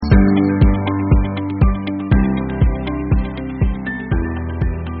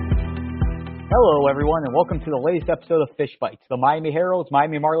Hello, everyone, and welcome to the latest episode of Fish Bites, the Miami Herald's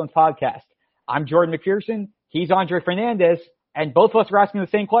Miami Marlins podcast. I'm Jordan McPherson. He's Andre Fernandez, and both of us are asking the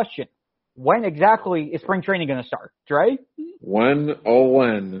same question. When exactly is spring training going to start? Dre? When?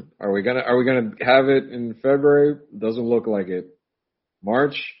 Are we gonna have it in February? Doesn't look like it.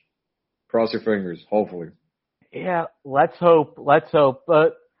 March? Cross your fingers, hopefully. Yeah, let's hope.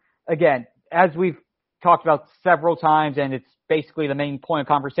 But again, as we've talked about several times, and it's basically the main point of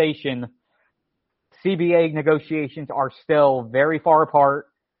conversation, CBA negotiations are still very far apart.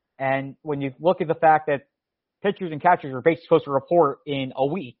 And when you look at the fact that pitchers and catchers are basically supposed to report in a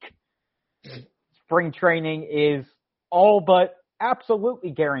week, spring training is all but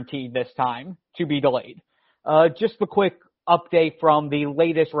absolutely guaranteed this time to be delayed. Just a quick update from the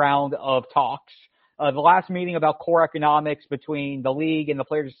latest round of talks. The last meeting about core economics between the league and the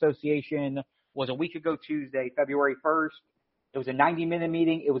Players Association was a week ago Tuesday, February 1st. It was a 90-minute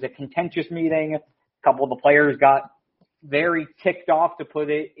meeting. It was a contentious meeting. A couple of the players got very ticked off, to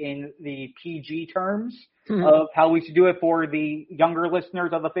put it in the PG terms, of how we should do it for the younger listeners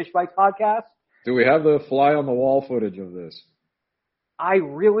of the Fish Bites podcast. Do we have the fly on the wall footage of this? I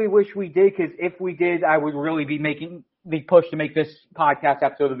really wish we did, because if we did, I would really be making the push to make this podcast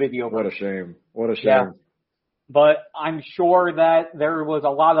episode a video. What a shame. Yeah. But I'm sure that there was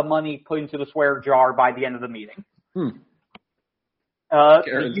a lot of money put into the swear jar by the end of the meeting.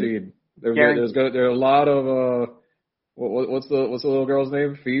 Guaranteed. There's a lot of what's the little girl's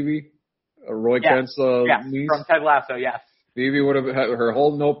name? Phoebe, Roy Kent's niece from Ted Lasso. Yes, Phoebe would have her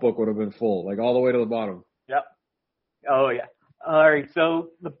whole notebook would have been full, like all the way to the bottom. Yep. Oh yeah. All right. So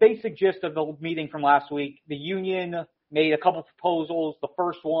the basic gist of the meeting from last week: the union made a couple proposals. The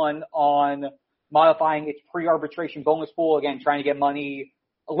first one on modifying its pre-arbitration bonus pool, again trying to get money,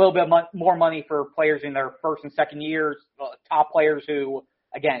 a little bit more money for players in their first and second years, top players who,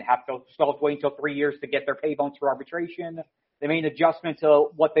 again, have to still wait until 3 years to get their pay bonus for arbitration. They made an adjustment to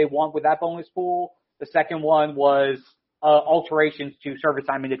what they want with that bonus pool. The second one was alterations to service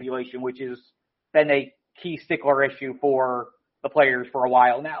time manipulation, which has been a key stickler issue for the players for a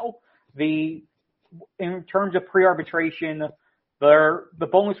while now. In terms of pre-arbitration, the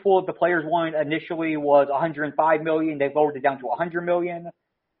bonus pool that the players wanted initially was $105 million. They lowered it down to $100 million.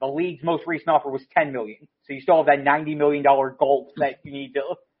 The league's most recent offer was $10 million. So you still have that $90 million gulf that you need to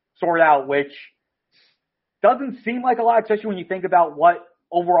sort out, which doesn't seem like a lot, especially when you think about what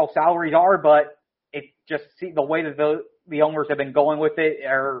overall salaries are, but it just the way that the owners have been going with it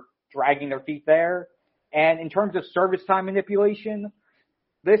are dragging their feet there. And in terms of service time manipulation,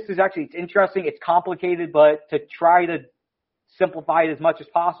 this is actually, it's interesting, it's complicated, but to try to simplify it as much as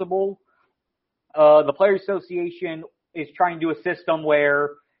possible, the Players Association is trying to do a system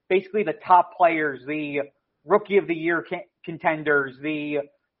where basically the top players, the Rookie of the Year contenders, the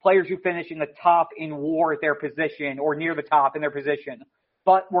players who finish in the top in WAR at their position or near the top in their position,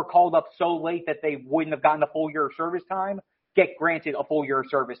 but were called up so late that they wouldn't have gotten a full year of service time, get granted a full year of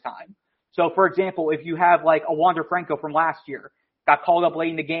service time. So, for example, if you have like a Wander Franco from last year, got called up late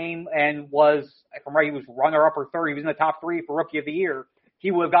in the game and was, if I'm right, he was runner-up or third. He was in the top 3 for Rookie of the Year.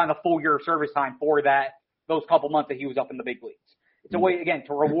 He would have gotten a full year of service time for those couple months that he was up in the big leagues. It's a way, again,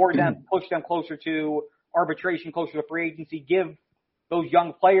 to reward them, push them closer to arbitration, closer to free agency, give those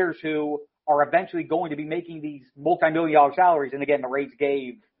young players who are eventually going to be making these multi-million-dollar salaries. And again, the Rays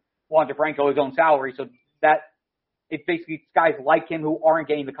gave Wander Franco his own salary, so that it basically guys like him who aren't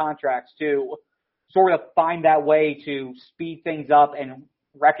getting the contracts to sort of find that way to speed things up and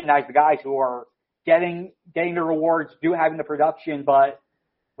recognize the guys who are getting the rewards, having the production, but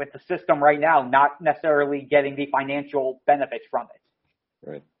with the system right now, not necessarily getting the financial benefits from it.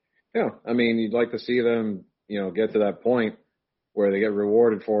 Right. Yeah. I mean, you'd like to see them, get to that point where they get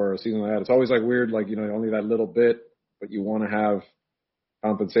rewarded for a season like that. It's always like weird, like, only that little bit, but you want to have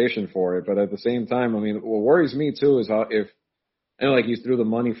compensation for it. But at the same time, I mean, what worries me too is how like you threw the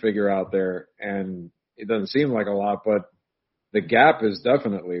money figure out there and it doesn't seem like a lot, but the gap is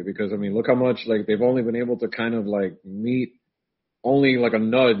definitely, because I mean, look how much like they've only been able to kind of like meet only like a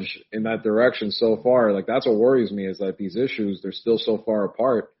nudge in that direction so far. Like that's what worries me, is that these issues, they're still so far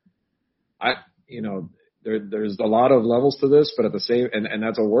apart. There's a lot of levels to this, but at the same, and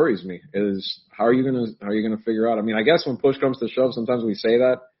that's what worries me, is how are you going to figure out? I mean, I guess when push comes to shove, sometimes we say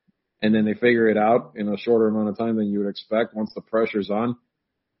that and then they figure it out in a shorter amount of time than you would expect once the pressure's on.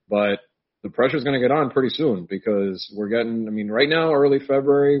 But the pressure's going to get on pretty soon, because we're getting, I mean, right now, early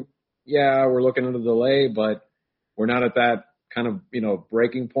February, yeah, we're looking at a delay, but we're not at that kind of,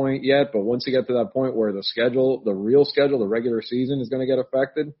 breaking point yet. But once you get to that point where the real schedule, the regular season is going to get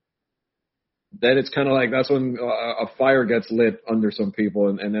affected, then it's kind of like that's when a fire gets lit under some people.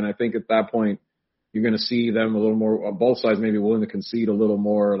 And then I think at that point, you're going to see them a little more on both sides, maybe willing to concede a little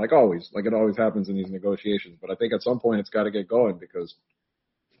more, like it always happens in these negotiations. But I think at some point it's got to get going because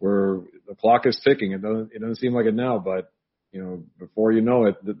the clock is ticking. It doesn't seem like it now, but before you know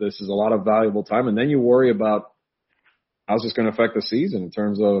it, this is a lot of valuable time. And then you worry about how's this going to affect the season in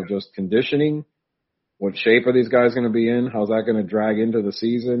terms of just conditioning. What shape are these guys going to be in? How's that going to drag into the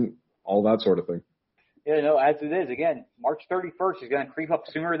season? All that sort of thing. As it is, again, March 31st is going to creep up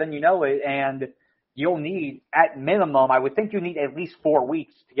sooner than you know it, and you'll need, at minimum, I would think you need at least 4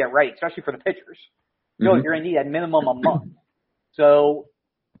 weeks to get ready, especially for the pitchers. You're going to need at minimum a month. So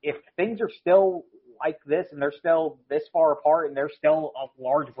if things are still like this and they're still this far apart and there's still a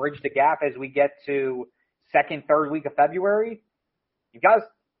large bridge to gap as we get to second, third week of February, you got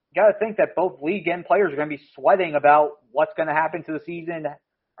to think that both league and players are going to be sweating about what's going to happen to the season.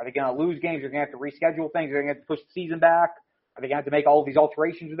 Are they going to lose games? Are they going to have to reschedule things? Are they going to have to push the season back? Are they going to have to make all of these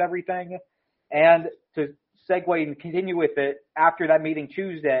alterations with everything? And to segue and continue with it, after that meeting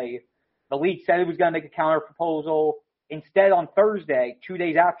Tuesday, the league said it was going to make a counter proposal. Instead, on Thursday, 2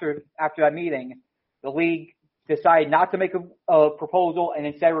 days after that meeting, the league decided not to make a proposal and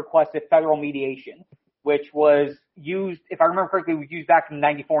instead requested federal mediation, which was used, if I remember correctly, was used back in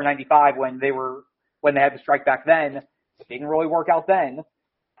 94, 95 when they had the strike back then. It didn't really work out then.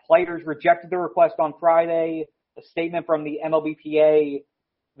 Players rejected the request on Friday. A statement from the MLBPA,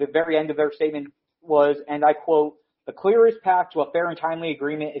 the very end of their statement was, and I quote, "The clearest path to a fair and timely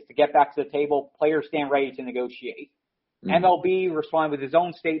agreement is to get back to the table. Players stand ready to negotiate." MLB responded with his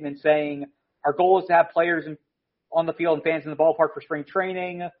own statement saying, "Our goal is to have players on the field and fans in the ballpark for spring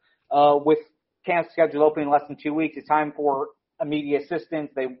training. With camp scheduled open in less than 2 weeks, it's time for immediate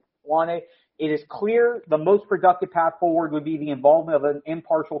assistance. They want it. It is clear the most productive path forward would be the involvement of an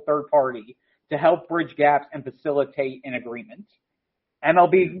impartial third party to help bridge gaps and facilitate an agreement.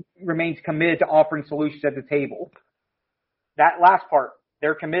 MLB remains committed to offering solutions at the table." That last part,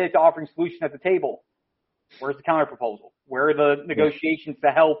 they're committed to offering solutions at the table. Where's the counter proposal? Where are the negotiations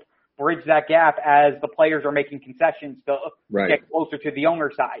to help bridge that gap as the players are making concessions to get closer to the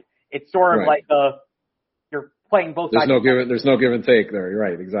owner side? It's sort of like you're playing both sides. There's no give and take there. You're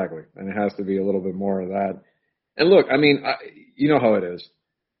right, exactly. And it has to be a little bit more of that. And look, I mean, you know how it is.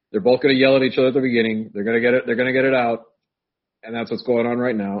 They're both going to yell at each other at the beginning. They're going to get it. They're going to get it out, and that's what's going on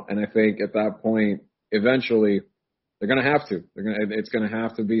right now. And I think at that point, eventually, they're going to have to. It's going to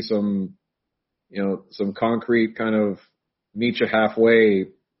have to be some concrete kind of meet you halfway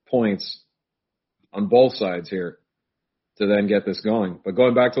points on both sides here to then get this going. But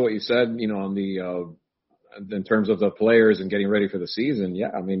going back to what you said, on the in terms of the players and getting ready for the season,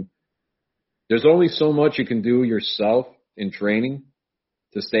 yeah, I mean, there's only so much you can do yourself in training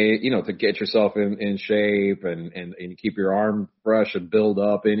to stay, to get yourself in shape and keep your arm fresh and build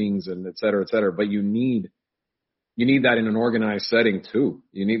up innings and et cetera, et cetera. But you need that in an organized setting too.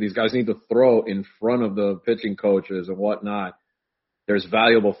 These guys need to throw in front of the pitching coaches and whatnot. There's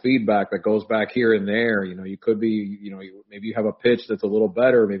valuable feedback that goes back here and there. You could be, maybe you have a pitch that's a little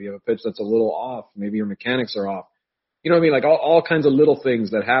better. Maybe you have a pitch that's a little off. Maybe your mechanics are off. You know what I mean? Like all kinds of little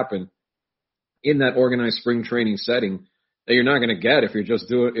things that happen in that organized spring training setting that you're not going to get if you're just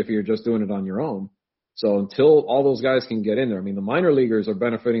doing it on your own. So until all those guys can get in there, I mean, the minor leaguers are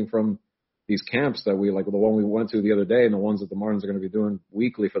benefiting from these camps that like the one we went to the other day and the ones that the Marlins are going to be doing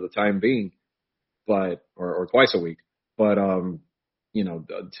weekly for the time being, or twice a week. But,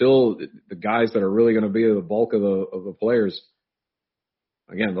 until the guys that are really going to be the bulk of the players,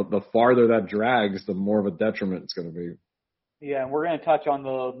 again, the farther that drags, the more of a detriment it's going to be. Yeah, and we're going to touch on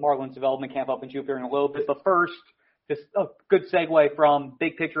the Marlins development camp up in Jupiter in a little bit. But first, just a good segue from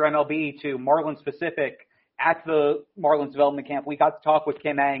big picture MLB to Marlins specific. At the Marlins development camp, we got to talk with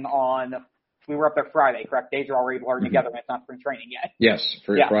Kim Ng we were up there Friday, correct? Days are already blurring together and it's not spring training yet. Yes,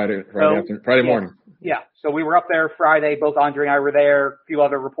 Friday morning. Yeah, so we were up there Friday. Both Andre and I were there. A few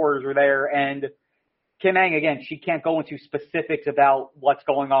other reporters were there. And Kim Ng, again, she can't go into specifics about what's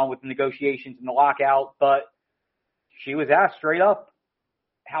going on with the negotiations and the lockout, but she was asked straight up,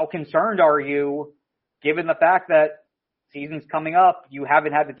 how concerned are you given the fact that season's coming up, you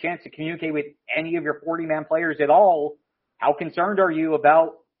haven't had the chance to communicate with any of your 40-man players at all? How concerned are you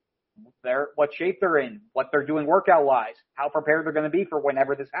about what shape they're in, what they're doing workout-wise, how prepared they're going to be for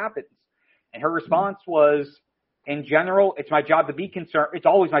whenever this happens? And her response was, in general, it's my job to be concerned. It's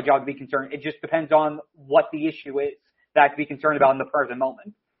always my job to be concerned. It just depends on what the issue is that I have to be concerned about in the present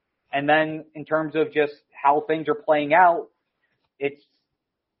moment. And then in terms of just how things are playing out,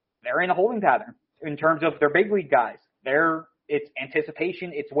 they're in a holding pattern in terms of their big league guys. It's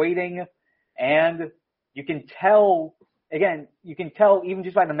anticipation, it's waiting, and you can tell even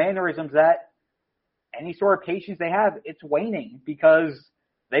just by the mannerisms that any sort of patience they have, it's waning because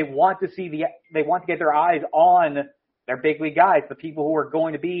they want to get their eyes on their big league guys, the people who are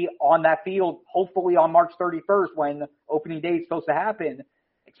going to be on that field, hopefully on March 31st when opening day is supposed to happen,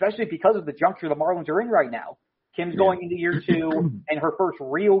 especially because of the juncture the Marlins are in right now. Kim's going into year 2 and her first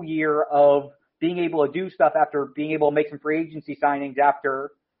real year of being able to do stuff after being able to make some free agency signings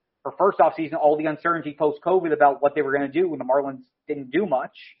after her first offseason, all the uncertainty post-COVID about what they were going to do when the Marlins didn't do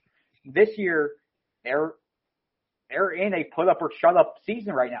much. This year, they're in a put up or shut up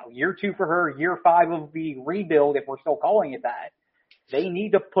season right now. Year 2 for her, year 5 of the rebuild, if we're still calling it that. They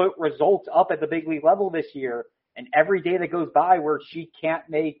need to put results up at the big league level this year. And every day that goes by where she can't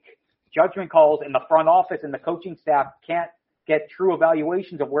make judgment calls and the front office and the coaching staff can't get true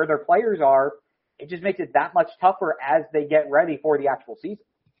evaluations of where their players are, it just makes it that much tougher as they get ready for the actual season.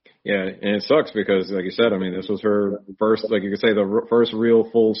 Yeah, and it sucks because, like you said, I mean, this was her first, like you could say, the first real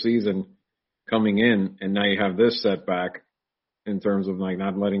full season coming in, and now you have this setback in terms of like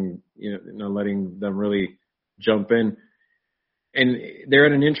not letting them really jump in. And they're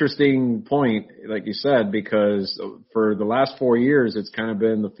at an interesting point, like you said, because for the last 4 years, it's kind of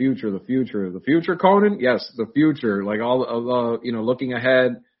been the future, Conan. Yes, the future, like all of, looking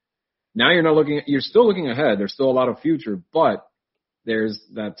ahead. Now you're still looking ahead. There's still a lot of future, but there's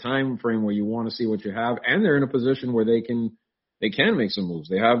that time frame where you want to see what you have, and they're in a position where they can make some moves.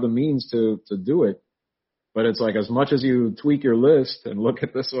 They have the means to do it. But it's like, as much as you tweak your list and look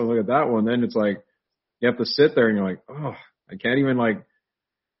at this one, look at that one, then it's like you have to sit there and you're like, oh, I can't even like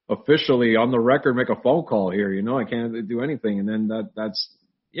officially on the record make a phone call here. I can't do anything. And then that's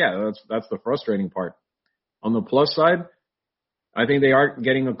the frustrating part. On the plus side, I think they are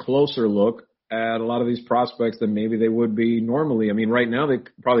getting a closer look at a lot of these prospects than maybe they would be normally. I mean, right now they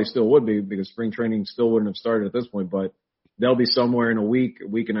probably still would be because spring training still wouldn't have started at this point, but they'll be somewhere in a week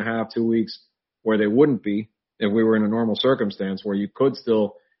and a half, 2 weeks where they wouldn't be if we were in a normal circumstance where you could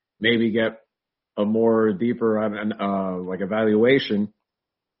still maybe get a more deeper like evaluation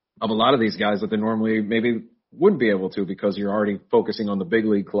of a lot of these guys that they normally maybe wouldn't be able to because you're already focusing on the big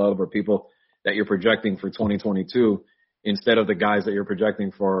league club or people that you're projecting for 2022 instead of the guys that you're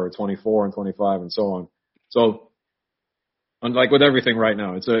projecting for 24 and 25 and so on. So, unlike with everything right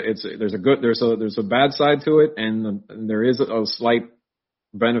now, there's a bad side to it, and there is a slight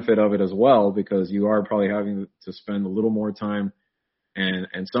benefit of it as well because you are probably having to spend a little more time, and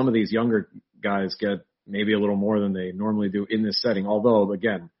some of these younger guys get maybe a little more than they normally do in this setting. Although,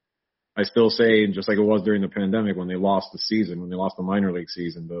 again, I still say, just like it was during the pandemic when they lost the minor league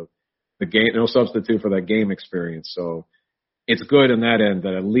season, the game, no substitute for that game experience. So it's good in that end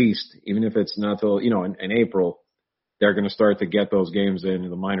that at least, even if it's not till in April, they're going to start to get those games in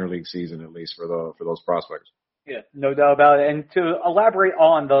the minor league season, at least for those prospects. Yeah, no doubt about it. And to elaborate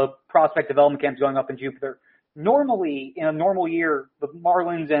on the prospect development camps going up in Jupiter, normally in a normal year, the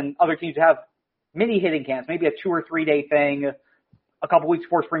Marlins and other teams have mini hitting camps, maybe a 2 or 3 day thing, a couple weeks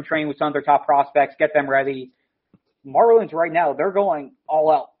before spring training with some of their top prospects, get them ready. Marlins right now, they're going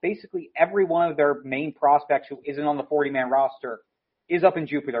all out. Basically, every one of their main prospects who isn't on the 40-man roster is up in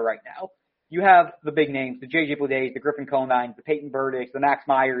Jupiter right now. You have the big names, the J.J. Bledays, the Griffin Conines, the Peyton Burdicks, the Max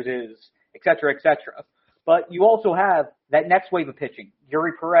Myerses, et cetera, et cetera. But you also have that next wave of pitching,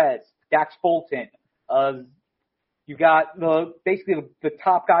 Yuri Perez, Dax Fulton. You got basically the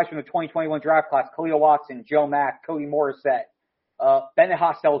top guys from the 2021 draft class, Khalil Watson, Joe Mack, Cody Morissette, Bennett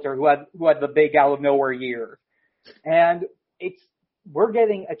Hostelter, who had the big out of nowhere year. And we're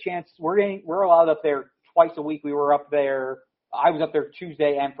getting a chance. We're allowed up there twice a week. We were up there. I was up there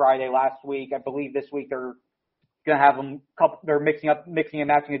Tuesday and Friday last week. I believe this week they're going to have them. They're mixing and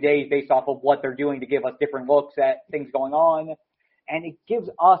matching the days based off of what they're doing to give us different looks at things going on. And it gives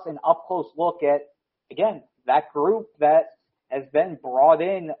us an up close look at, again, that group that has been brought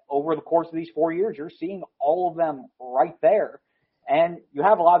in over the course of these 4 years. You're seeing all of them right there. And you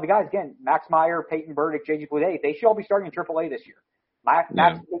have a lot of the guys, again, Max Meyer, Peyton Burdick, J.J. Bleday, they should all be starting in AAA this year.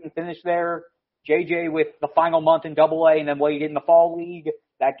 Max didn't finish there. J.J. with the final month in AA and then what he did in the fall league,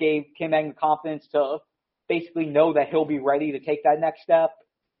 that gave Kim Ng the confidence to basically know that he'll be ready to take that next step.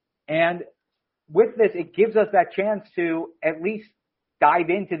 And with this, it gives us that chance to at least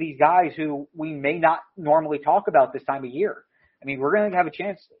dive into these guys who we may not normally talk about this time of year. I mean, we're going to have a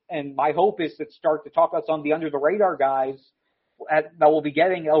chance, and my hope is to start to talk about some of the under-the-radar guys that we'll be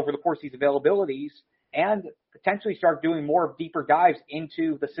getting over the course of these availabilities and potentially start doing more deeper dives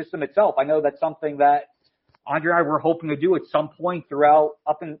into the system itself. I know that's something that Andre and I were hoping to do at some point throughout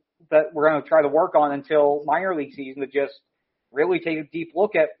that we're going to try to work on until minor league season to just really take a deep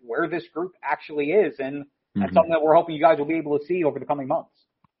look at where this group actually is. And that's something that we're hoping you guys will be able to see over the coming months.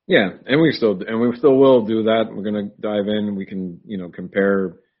 Yeah, and we still will do that. We're going to dive in. We can,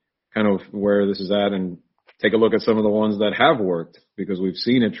 compare kind of where this is at and take a look at some of the ones that have worked, because we've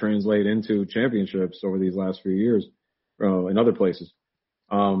seen it translate into championships over these last few years in other places.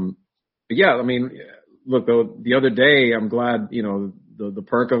 But yeah, I mean, look, the other day, I'm glad, the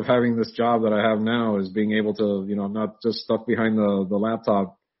perk of having this job that I have now is being able to, I'm not just stuck behind the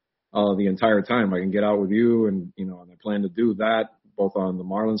laptop the entire time. I can get out with you, and and I plan to do that both on the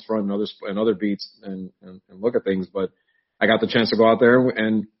Marlins front and other beats and look at things. But I got the chance to go out there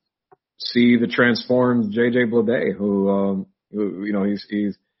and see the transformed JJ Bleday, who he's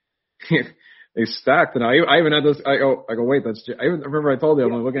he's stacked. And I even had this. I go, wait, I remember I told you,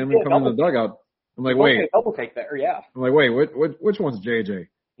 I'm like, look at him coming in the dugout. I'm like, wait, double take there, yeah. I'm like, wait, which one's JJ?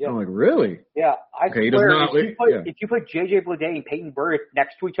 Yeah. I'm like, really? Yeah, okay, he does not. If you put JJ Bleday and Peyton Burdick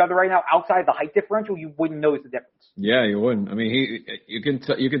next to each other right now, outside the height differential, you wouldn't notice the difference. Yeah, you wouldn't. I mean, you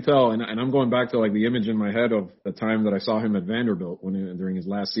can tell, and I'm going back to like the image in my head of the time that I saw him at Vanderbilt during his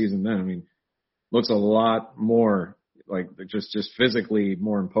last season. Then, I mean, looks a lot more like just physically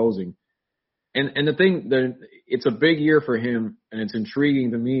more imposing. And the thing that it's a big year for him, and it's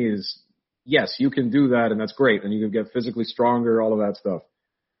intriguing to me is, yes, you can do that, and that's great, and you can get physically stronger, all of that stuff.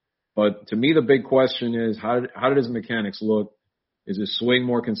 But to me, the big question is, how did his mechanics look? Is his swing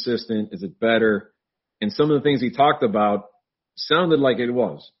more consistent? Is it better? And some of the things he talked about sounded like it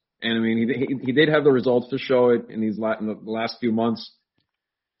was. And I mean, he did have the results to show it in the last few months.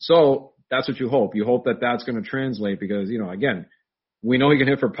 So that's what you hope. You hope that that's going to translate because, again, we know he can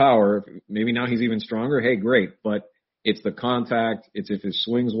hit for power. Maybe now he's even stronger. Hey, great. But it's the contact. It's if his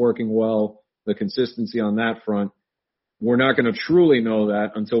swing's working well, the consistency on that front. We're not going to truly know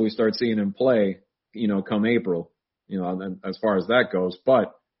that until we start seeing him play, come April, as far as that goes.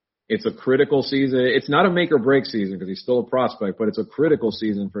 But it's a critical season. It's not a make or break season because he's still a prospect, but it's a critical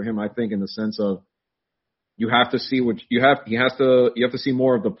season for him, I think, in the sense of you have to see you have to see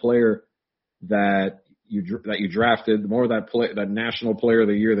more of the player that you drafted, more of that national player of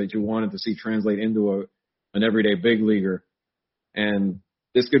the year that you wanted to see translate into an everyday big leaguer. And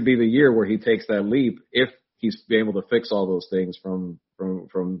this could be the year where he takes that leap if he's able to fix all those things from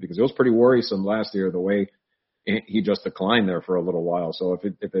because it was pretty worrisome last year the way he just declined there for a little while. So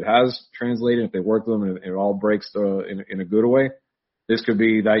if it has translated, if they work with him and it all breaks in a good way, this could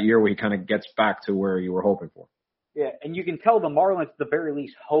be that year where he kind of gets back to where you were hoping for. Yeah, and you can tell the Marlins at the very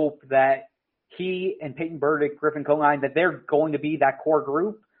least hope that he and Peyton Burdick, Griffin Conine, that they're going to be that core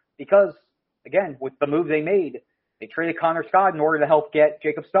group because, again, with the move they made, they traded Connor Scott in order to help get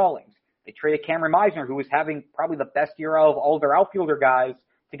Jacob Stallings. They traded Cameron Meisner, who was having probably the best year of all of their outfielder guys,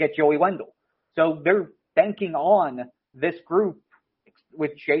 to get Joey Wendell. So they're banking on this group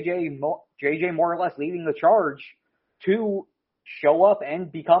with JJ more or less leading the charge to show up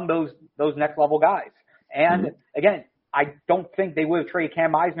and become those next level guys. And again, I don't think they would have traded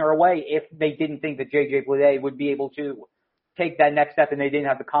Cam Meisner away if they didn't think that JJ Bleday would be able to take that next step and they didn't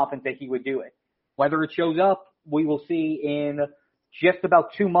have the confidence that he would do it. Whether it shows up, we will see in just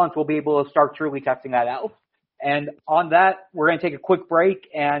about 2 months. We'll be able to start truly testing that out. And on that, we're going to take a quick break.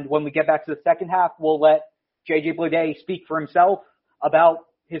 And when we get back to the second half, we'll let JJ Bleday speak for himself about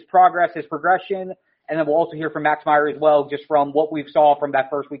his progress, his progression. And then we'll also hear from Max Meyer as well, just from what we saw from that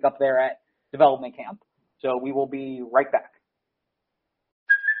first week up there at development camp. So we will be right back.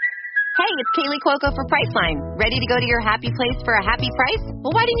 Hey, it's Kaylee Cuoco for Priceline. Ready to go to your happy place for a happy price?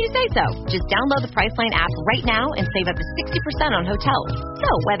 Well, why didn't you say so? Just download the Priceline app right now and save up to 60% on hotels. So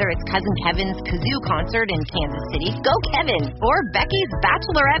whether it's Cousin Kevin's Kazoo Concert in Kansas City, go Kevin, or Becky's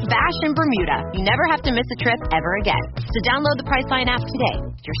Bachelorette Bash in Bermuda, you never have to miss a trip ever again. So download the Priceline app today.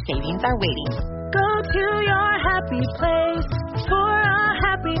 Your savings are waiting. Go to your happy place for a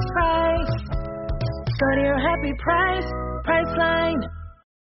happy price. Go to your happy price, Priceline.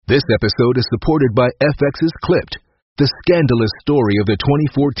 This episode is supported by FX's Clipped, the scandalous story of the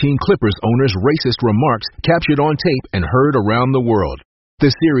 2014 Clippers owner's racist remarks captured on tape and heard around the world.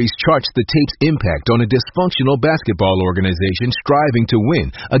 The series charts the tape's impact on a dysfunctional basketball organization striving to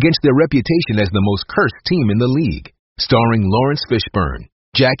win against their reputation as the most cursed team in the league. Starring Lawrence Fishburne,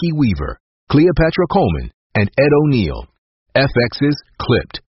 Jackie Weaver, Cleopatra Coleman, and Ed O'Neill. FX's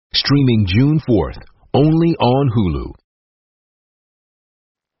Clipped, streaming June 4th, only on Hulu.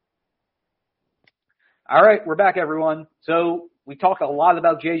 All right, we're back, everyone. So we talked a lot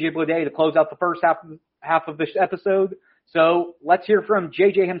about JJ Bleday to close out the first half of this episode. So let's hear from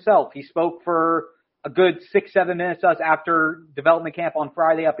JJ himself. He spoke for a good 6-7 minutes to us after development camp on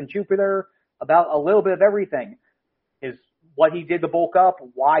Friday up in Jupiter about a little bit of everything. What he did to bulk up,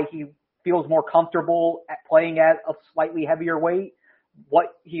 why he feels more comfortable at playing at a slightly heavier weight,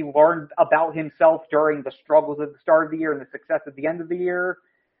 what he learned about himself during the struggles at the start of the year and the success at the end of the year,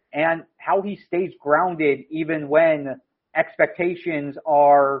 and how he stays grounded even when expectations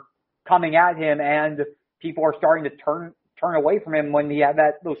are coming at him and people are starting to turn away from him when he had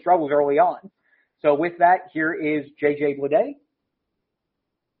those struggles early on. So with that, here is JJ Bleday.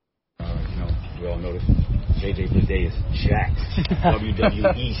 We all noticed JJ Bleday is jacked.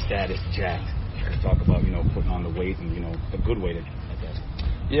 WWE status jacked. Talk about, putting on the weight and, a good weight, I guess.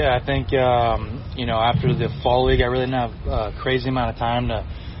 Yeah, I think, after the fall league, I really didn't have a crazy amount of time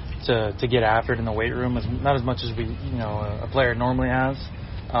to get after it in the weight room, not as much as a player normally has.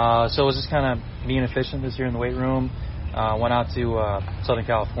 So it was just kind of being efficient this year in the weight room. Went out to Southern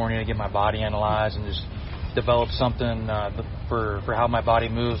California to get my body analyzed and just develop something for how my body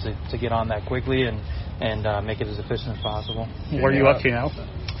moves to get on that quickly and make it as efficient as possible. What are you up to now?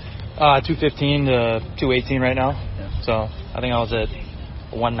 215 to 218 right now. Yeah. So I think I was at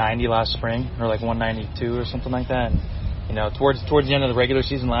 190 last spring, or like 192 or something like that. And towards the end of the regular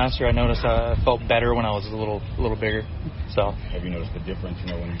season last year, I noticed I felt better when I was a little bigger. So have you noticed the difference,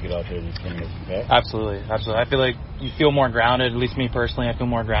 when you get out there and swing this back? Absolutely. I feel like you feel more grounded. At least me personally, I feel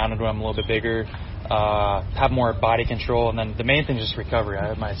more grounded when I'm a little bit bigger. Have more body control, and then the main thing is just recovery.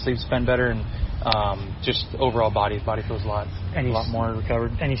 My sleep's been better, and just overall body feels a lot more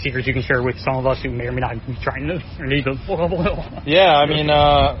recovered. Any secrets you can share with some of us who may or may not be trying to or need to pull up a little? Yeah,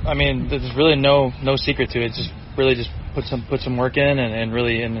 I mean, there's really no secret to it. Just put some work in and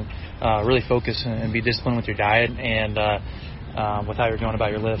really focus and be disciplined with your diet and with how you're going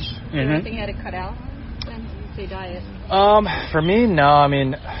about your lifts. Is there anything you had to cut out when you say diet? For me, no. I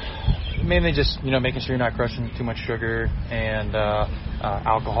mean, mainly just making sure you're not crushing too much sugar and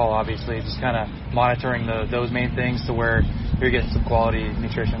alcohol, obviously, just kind of monitoring those main things to where you're getting some quality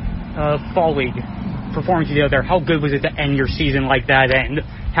nutrition. Fall league performance you did out there, how good was it to end your season like that and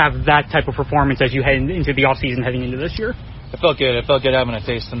have that type of performance as you head into the off season heading into this year? It felt good. It felt good having a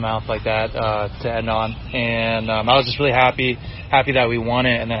taste in the mouth like that to end on, and I was just really happy that we won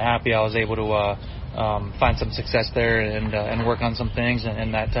it, and then happy I was able to find some success there and work on some things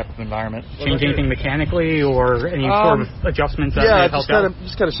in that type of environment. Change anything mechanically or any sort of adjustments? Yeah, just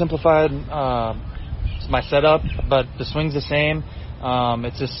kind of simplified my setup, but the swing's the same.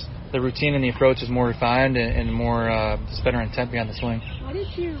 It's just the routine and the approach is more refined and more just better intent behind the swing. What did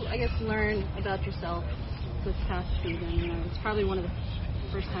you, learn about yourself this past season? It's probably one of the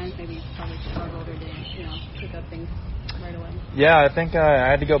first times maybe you probably struggled or didn't, pick up things right away. Yeah, I think I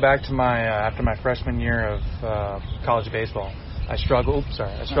had to go back to after my freshman year of college baseball. I struggled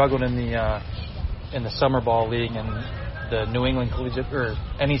in the summer ball league and the New England Collegiate or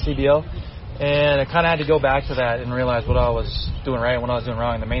NECBL, and I kind of had to go back to that and realize what I was doing right and what I was doing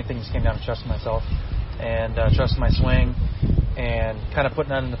wrong. And the main thing just came down to trusting myself and trusting my swing and kind of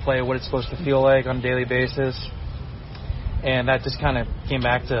putting that into play, what it's supposed to feel like on a daily basis. And that just kind of came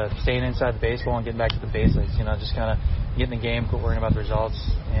back to staying inside the baseball and getting back to the basics, just kind of getting the game, quit worrying about the results,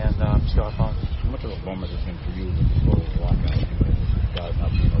 and just go have fun. How much of a bummer has it been for you with this whole lockout? Guys not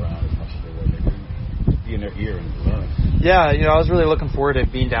being around as much as they were. Just being there here and learning. Yeah, I was really looking forward to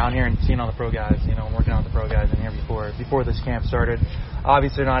being down here and seeing all the pro guys, and working out with the pro guys in here before this camp started.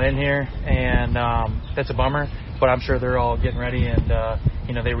 Obviously, they're not in here, and that's a bummer, but I'm sure they're all getting ready, and,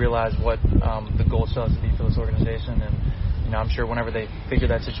 they realize what the goal still has to be for this organization, and I'm sure whenever they figure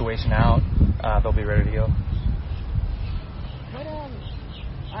that situation out, they'll be ready to go.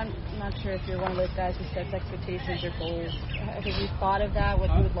 I'm not sure if you're one of those guys who sets expectations or goals. Have you thought of that,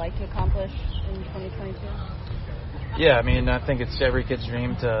 what you would like to accomplish in 2022? Yeah, I think it's every kid's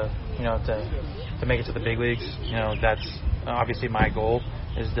dream to make it to the big leagues. That's obviously my goal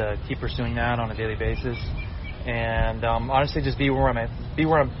is to keep pursuing that on a daily basis, and honestly, just be where my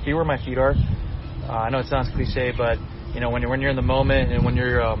feet are. I know it sounds cliche, but when you're in the moment and when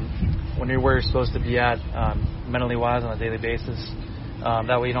you're where you're supposed to be at mentally wise on a daily basis,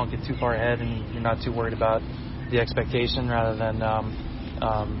 that way you don't get too far ahead and you're not too worried about the expectation rather than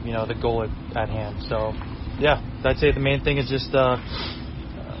the goal at hand. So yeah, I'd say the main thing is just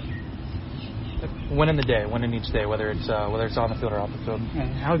winning each day, whether it's on the field or off the field.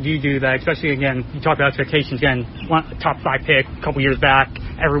 And how do you do that? Especially again, you talk about expectations again. Top 5 pick a couple years back,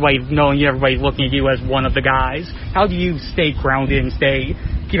 everybody knowing you, everybody looking at you as one of the guys. How do you stay grounded and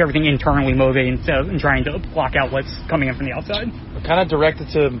keep everything internally motivated and trying to block out what's coming in from the outside? We're kind of directed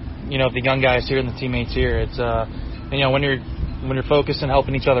to the young guys here and the teammates here. It's when you're focused on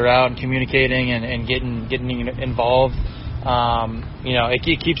helping each other out and communicating and getting involved.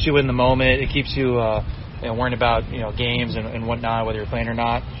 It keeps you in the moment. It keeps you, worrying about, games and whatnot, whether you're playing or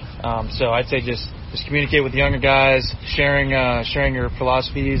not. So I'd say just communicate with the younger guys, sharing your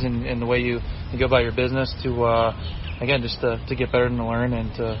philosophies and the way you go about your business to again just to get better and to learn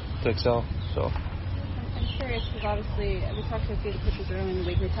and to excel. So. I'm curious because obviously we talked to a few of the pitchers earlier in the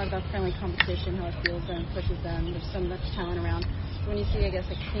week. We talked about friendly competition, how it feels them, pushes them. There's so much talent around. So when you see, I guess,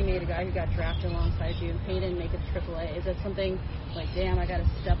 a teammate, a guy who got drafted alongside you, and he didn't make it to AAA, is that something like, damn, I got to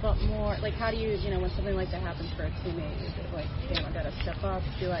step up more? Like, how do you, when something like that happens for a teammate, is it like, damn, I got to step up?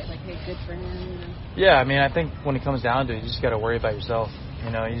 Feel like, hey, good for him? Yeah, I mean, I think when it comes down to it, you just got to worry about yourself. You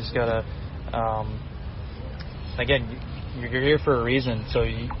just got to, again, you're here for a reason, so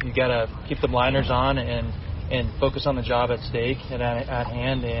you got to keep the blinders on and focus on the job at stake and at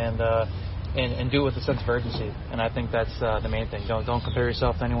hand and do it with a sense of urgency. And I think that's the main thing. Don't compare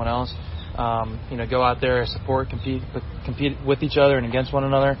yourself to anyone else. Go out there, support, compete with each other and against one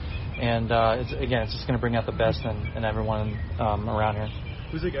another. And it's just going to bring out the best in everyone around here.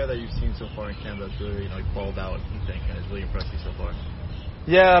 Who's the guy that you've seen so far in Canada that's really balled out, you think, and has really impressed you so far?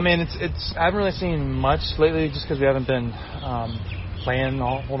 Yeah, I mean, it's I haven't really seen much lately just because we haven't been playing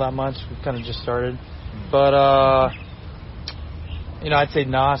all that much. We've kind of just started. But, I'd say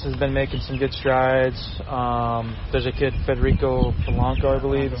Nas has been making some good strides. There's a kid, Federico Polanco, I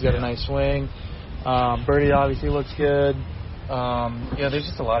believe. He's got a nice swing. Birdie obviously looks good. There's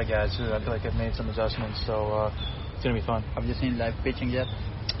just a lot of guys who I feel like have made some adjustments. So it's going to be fun. Have you seen live pitching yet?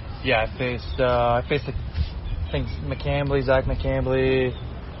 Yeah, I faced I think Zach McCambly,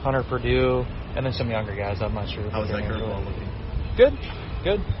 Hunter Purdue, and then some younger guys. I'm not sure. How's that curveball looking?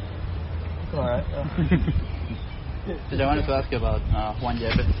 Good. All right. I wanted to ask you about Juan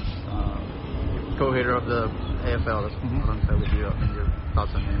Yepes, co-hitter of the AFL, alongside with you, and your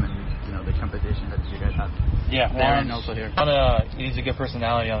thoughts on him and the competition that you guys have. Yeah, there and also here. He's a good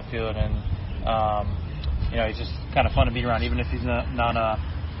personality on the field, and he's just kind of fun to be around, even if he's not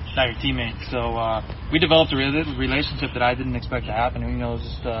your teammate. So we developed a relationship that I didn't expect to happen.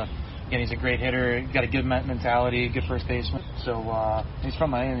 Again, he's a great hitter. He's got a good mentality, good first baseman. So he's from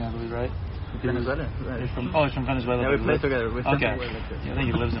Miami, I believe, right? Venezuela. He's from Venezuela. Yeah, we played together. Okay. I think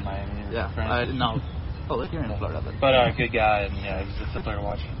he lives in Miami. Yeah. No. Oh, look, you're in Florida. But good guy, and he's just a player to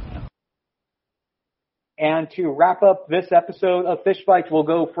watch. Yeah. And to wrap up this episode of Fish Bites, we'll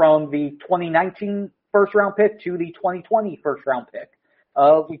go from the 2019 first-round pick to the 2020 first-round pick.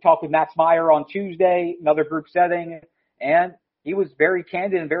 We talked with Max Meyer on Tuesday, another group setting, and he was very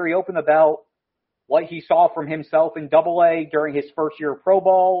candid and very open about what he saw from himself in AA during his first year of pro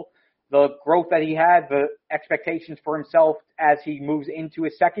ball, the growth that he had, the expectations for himself as he moves into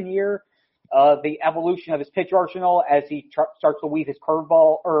his second year, the evolution of his pitch arsenal as he starts to weave his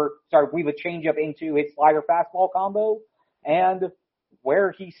weave a changeup into his slider fastball combo, and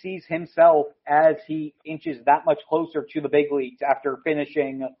where he sees himself as he inches that much closer to the big leagues after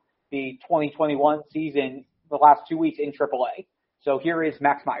finishing the 2021 season, the last 2 weeks in AAA. So here is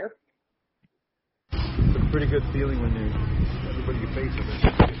Max Meyer. It's a pretty good feeling when everybody you face with it.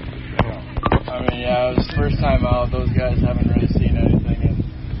 It was the first time out. Those guys haven't really seen anything, and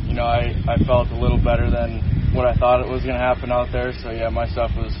I felt a little better than what I thought it was going to happen out there. So my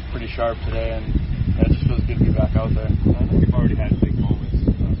stuff was pretty sharp today, and it just feels good to be back out there. I know you've already had big moments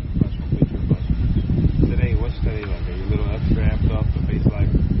as a professional pitcher, but what's today like? Are you a little extra amped up to face live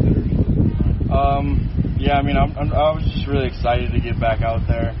hitters? I was just really excited to get back out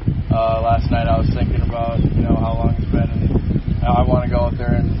there. Last night I was thinking about how long it's been, and I want to go out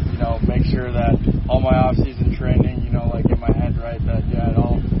there and make sure that all my off-season training, get my head right, that it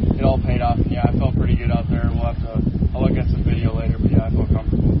all paid off. And I felt pretty good out there. I'll look at some video later, but I felt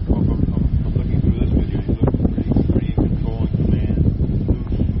comfortable. I'm looking through this video. You look pretty in control and command.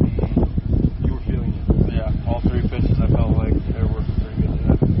 You were feeling it. Yeah, all three pitches I felt like they were working pretty good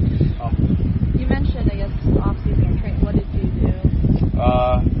today. You mentioned, I guess, off-season training. What did you do?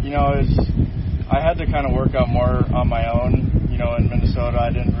 I had to kind of work out more on my own. In Minnesota, I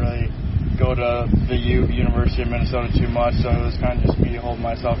didn't really go to the University of Minnesota too much, so it was kind of just me holding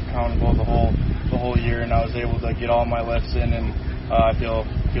myself accountable the whole year, and I was able to get all my lifts in, and I feel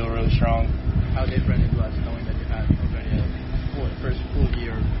really strong. How different it was knowing that you had already a first full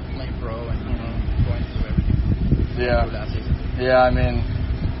year playing pro and going through everything? Last season. Yeah, I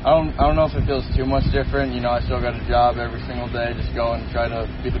don't know if it feels too much different. I still got a job every single day, just go and try to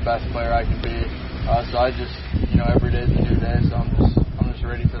be the best player I can be. So I just, every day is a new day, so I'm just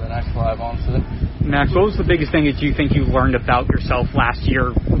ready for the next 5, honestly. Max, what was the biggest thing that you think you learned about yourself last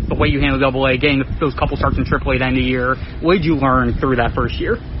year? The way you handled AA, getting those couple starts in AAA at the end of the year. What did you learn through that first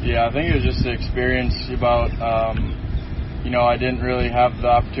year? Yeah, I think it was just the experience about, I didn't really have the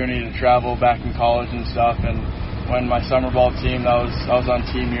opportunity to travel back in college and stuff, and when my summer ball team, I was on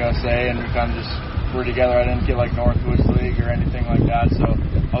Team USA, and we kind of just were together. I didn't get like Northwoods League or anything like that, so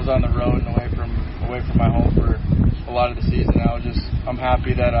I was on the road and away from my home for a lot of the season. I'm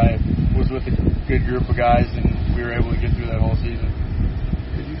happy that I was with a good group of guys and we were able to get through that whole season.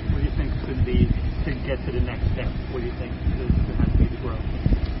 What do you think could be to get to the next step? What do you think could have to be the growth?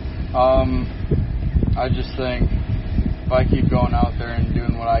 I just think if I keep going out there and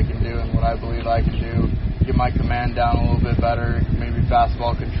doing what I can do and what I believe I can do, get my command down a little bit better, maybe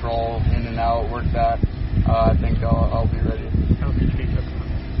fastball control, in and out, work that, I think I'll be ready. How did you think that's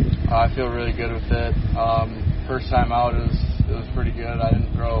going? I feel really good with it. First time out, it was pretty good. I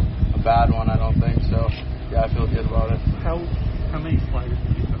didn't throw a bad one, I don't think, so yeah, I feel good about it. How many sliders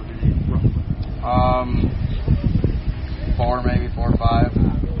did you throw today? Maybe 4 or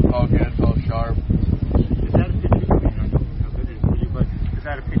 5. All good, all sharp. Is that a pitch you, I don't know how good it is for you, but is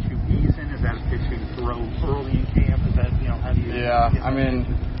that a pitch you ease in? Is that a pitch you throw early in camp? Is that, how do you... Yeah, I mean,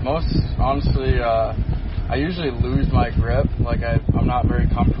 honestly, I usually lose my grip. Like, I'm not very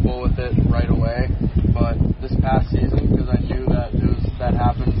comfortable with it right away. But this past season, because I knew that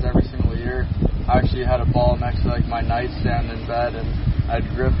happens every single year, I actually had a ball next to, like, my nightstand in bed, and I'd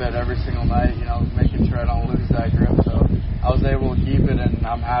grip it every single night, making sure I don't lose that grip. So I was able to keep it, and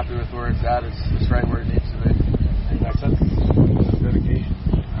I'm happy with where it's at. It's right where it needs to be. I sense dedication.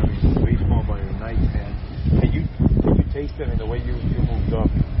 I mean, baseball by your nightstand. Can you taste it in the way you moved up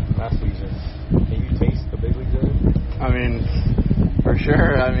last season? Can you taste the big leagues in it? I mean, for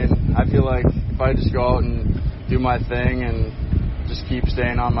sure. I mean, I feel like if I just go out and do my thing and just keep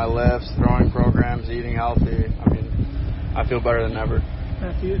staying on my lifts, throwing programs, eating healthy, I mean, I feel better than ever.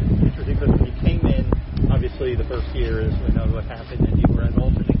 Matthew, it's interesting because when you came in, obviously the first year is we know what happened, and you were at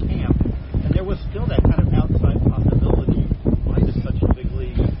alternate camp, and there was still that kind of outside possibility. Why is such a big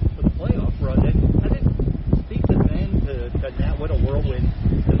league for the playoff run? I didn't speak to then to now. What a whirlwind!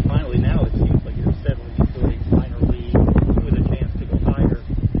 And finally, now it seems like you're settling into a minor league with a chance to go higher.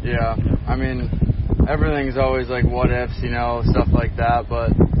 Yeah, I mean, everything's always like what ifs, stuff like that.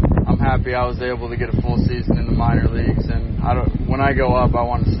 But I'm happy I was able to get a full season in the minor leagues, and when I go up, I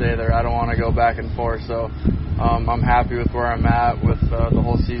want to stay there. I don't want to go back and forth. So I'm happy with where I'm at with the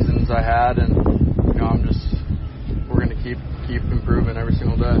whole seasons I had, and we're going to keep improving every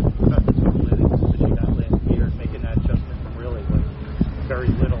single day. About the total innings that you got last year, making that adjustment from really was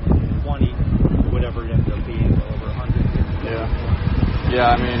very little, 20, whatever it ended up being, over 100. Yeah.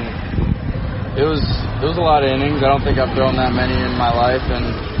 I mean, it was a lot of innings. I don't think I've thrown that many in my life, and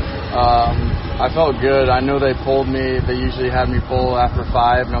I felt good. I know they pulled me. They usually had me pull after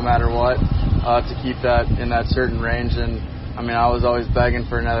 5, no matter what, to keep that in that certain range. And I mean, I was always begging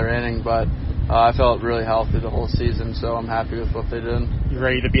for another inning, but I felt really healthy the whole season, so I'm happy with what they did. You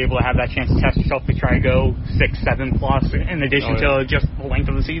ready to be able to have that chance to test yourself to try to go 6, 7 plus in addition to just the length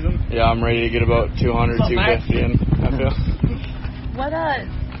of the season? Yeah, I'm ready to get about 200, 250 in. I feel. What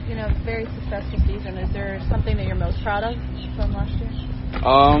very successful season. Is there something that you're most proud of from last year?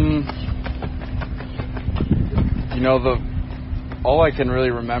 All I can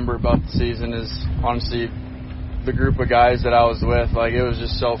really remember about the season is honestly the group of guys that I was with. Like, it was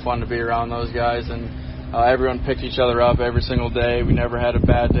just so fun to be around those guys, and everyone picked each other up every single day. We never had a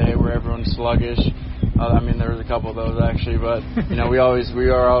bad day where everyone's sluggish. I mean, there was a couple of those actually, but we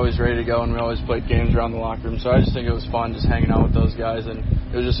are always ready to go, and we always played games around the locker room. So I just think it was fun just hanging out with those guys, and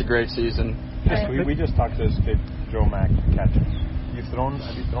it was just a great season. We just talked to this kid, Joe Mack, catcher. Have you thrown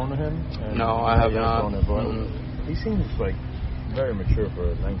to him? No, I have not. He seems like very mature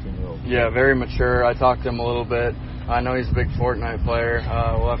for a 19-year-old. Yeah, very mature. I talked to him a little bit. I know he's a big Fortnite player.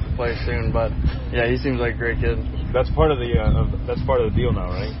 We'll have to play soon, but yeah, he seems like a great kid. That's part of the deal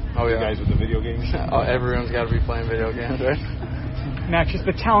now, right? Oh yeah. You guys with the video games. Everyone's got to be playing video games, right? Matt, just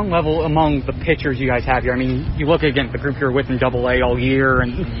the talent level among the pitchers you guys have here. I mean, you look again, the group you're with in AA all year,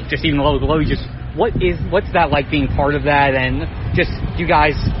 and just even below. Just what's that like being part of that, and just you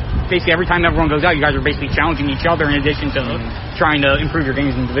guys. Basically, every time everyone goes out, you guys are basically challenging each other in addition to trying to improve your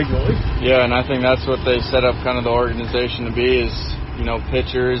games individually. Yeah, and I think that's what they set up kind of the organization to be is,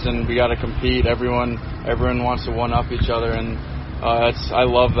 pitchers, and we got to compete. Everyone wants to one-up each other, and I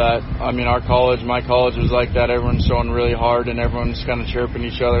love that. I mean, my college was like that. Everyone's throwing really hard, and everyone's kind of chirping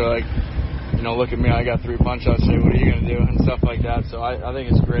each other like, look at me, I got 3 punch-outs today, what are you going to do, and stuff like that. So I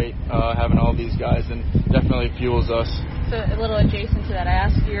think it's great having all these guys, and definitely fuels us. So a little adjacent to that, I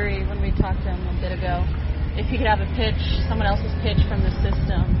asked Yuri when we talked to him a bit ago, if he could have a pitch, someone else's pitch from the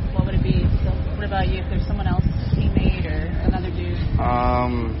system, what would it be? So what about you, if there's someone else's teammate or another dude?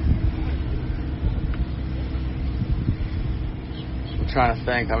 trying to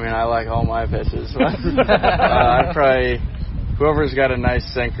think. I mean, I like all my pitches. But, I'd probably, whoever's got a nice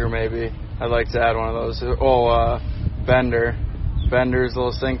sinker, maybe. I'd like to add one of those. Bender. Bender's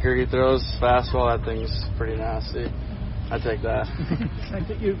little sinker he throws, fastball, that thing's pretty nasty. I'd take that. I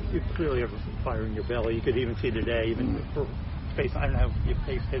think you clearly have a fire in your belly. You could even see today, even for face, I don't know if you've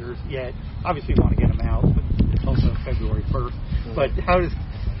faced hitters yet. Obviously you want to get them out, but it's also February 1st. But how does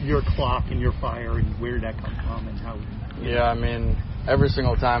your clock and your fire, and where did that come from, and how? Yeah, I mean, every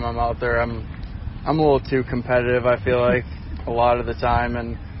single time I'm out there, I'm a little too competitive, I feel like, a lot of the time.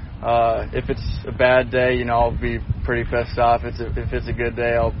 And if it's a bad day, you know, I'll be pretty pissed off. If it's a good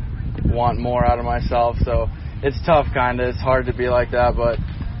day, I'll want more out of myself. So it's tough, kind of. It's hard to be like that, but,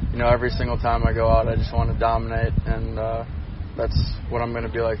 you know, every single time I go out, I just want to dominate, and that's what I'm going to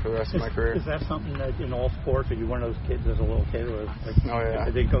be like for the rest of my career. Is that something that in all sports, are you one of those kids as a little kid? Or like, oh, yeah.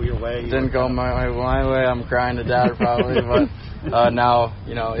 It didn't go your way? Didn't go my way. I'm crying to dad probably, but now,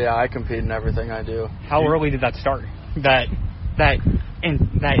 you know, yeah, I compete in everything I do. How early did that start? That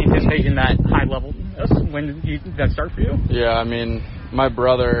anticipation, that high level? When did that start for you? Yeah, I mean, my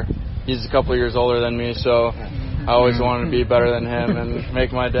brother, he's a couple of years older than me, so I always wanted to be better than him and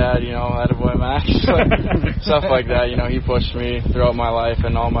make my dad, you know, attaboy Max. Stuff like that. You know, he pushed me throughout my life,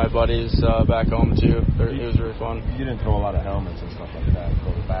 and all my buddies back home too. It was really fun. You didn't throw a lot of helmets and stuff like that.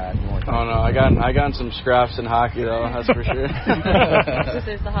 Throw the bat. Oh no, I got some scraps in hockey though. That's for sure.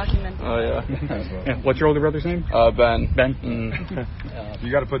 There's the hockey mentality. Oh yeah. What's your older brother's name? Ben. Ben.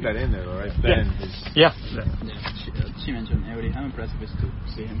 You got to put that in there, though, right? Ben. Yeah. She mentioned everything. How impressive is to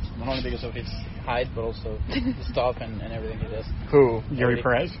see him. Not only because of his height, but also his stuff and everything he does. Who? Gary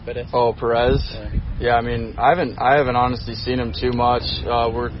Perez. Oh, Perez. Yeah, I mean, I haven't honestly seen him too much.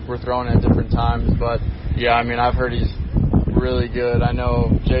 We're throwing at different times, but yeah, I mean, I've heard he's really good. I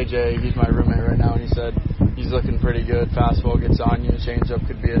know JJ, he's my roommate right now, and he said he's looking pretty good. Fastball gets on you, changeup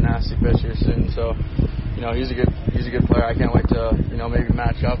could be a nasty pitcher soon. So, you know, he's a good player. I can't wait to, you know, maybe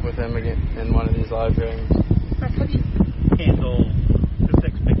match up with him again in one of these live games. How do you handle this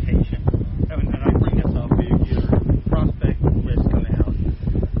expectation? And I bring this up, your prospect list coming out.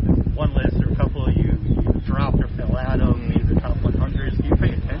 One list, or a couple of you dropped or fell out of, maybe the top 100s. Do you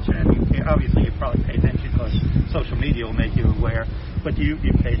pay attention? I mean, obviously you probably pay attention because social media will make you aware. But do you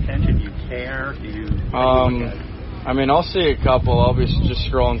pay attention? Do you care? Do you? I mean, I'll see a couple. I'll be just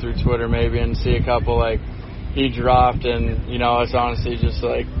scrolling through Twitter maybe and see a couple like he dropped, and you know, it's honestly just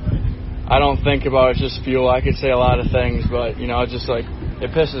like, I don't think about it, it's just fuel. I could say a lot of things, but, you know, it's just like,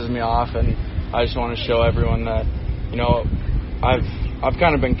 it pisses me off, and I just want to show everyone that, you know, I've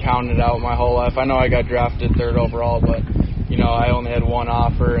kind of been counted out my whole life. I know I got drafted 3rd overall, but, you know, I only had one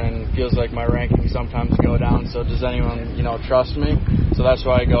offer, and it feels like my rankings sometimes go down, so does anyone, you know, trust me? So that's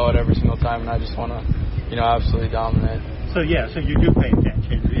why I go out every single time, and I just want to, you know, absolutely dominate. So you do pay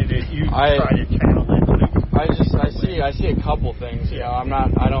attention. You try to channel it. I see a couple things. You know,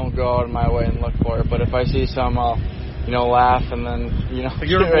 I don't go out of my way and look for it. But if I see some, I'll, you know, laugh and then, you know. So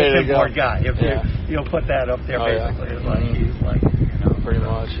you're a bulletin board guy. If you'll put that up there, basically. It's like he's like, you know. Pretty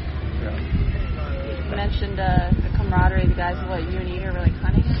much. Yeah. You mentioned the camaraderie. The guys, you and Eder were like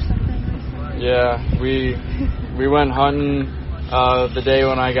hunting or something. Yeah, we went hunting the day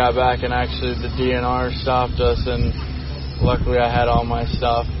when I got back, and actually the DNR stopped us, and luckily I had all my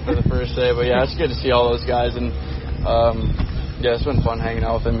stuff for the first day. But yeah, it's good to see all those guys, and yeah, it's been fun hanging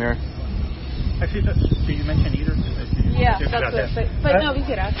out with them here. Actually, did you mention Eder? Yeah, that's what. But no, we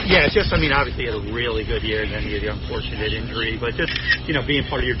could ask. Yeah, it's just, I mean, obviously you had a really good year, and then you had the unfortunate injury. But just, you know, being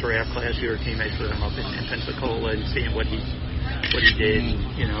part of your draft class, you were teammates with him up in Pensacola, and seeing what he did, and,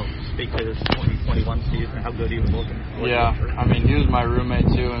 you know, speak to this 2021 season, how good he was looking. Yeah, I mean, he was my roommate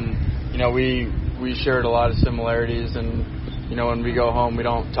too, and you know, we shared a lot of similarities, and you know, when we go home, we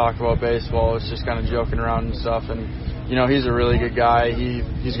don't talk about baseball. It's just kind of joking around and stuff. And you know, he's a really good guy.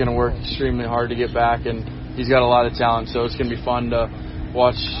 He's going to work extremely hard to get back, and he's got a lot of talent. So it's going to be fun to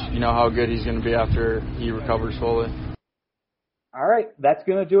watch, you know, how good he's going to be after he recovers fully. All right, that's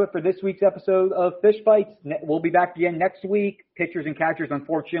going to do it for this week's episode of Fish Bites. We'll be back again next week. Pitchers and catchers,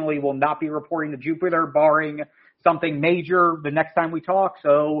 unfortunately, will not be reporting to Jupiter, barring something major the next time we talk.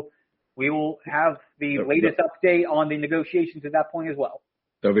 So we will have the latest update on the negotiations at that point as well.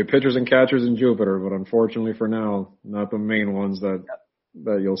 There'll be pitchers and catchers in Jupiter, but unfortunately for now, not the main ones that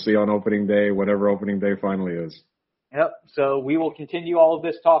you'll see on opening day, whatever opening day finally is. Yep. So we will continue all of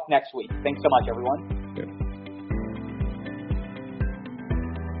this talk next week. Thanks so much, everyone.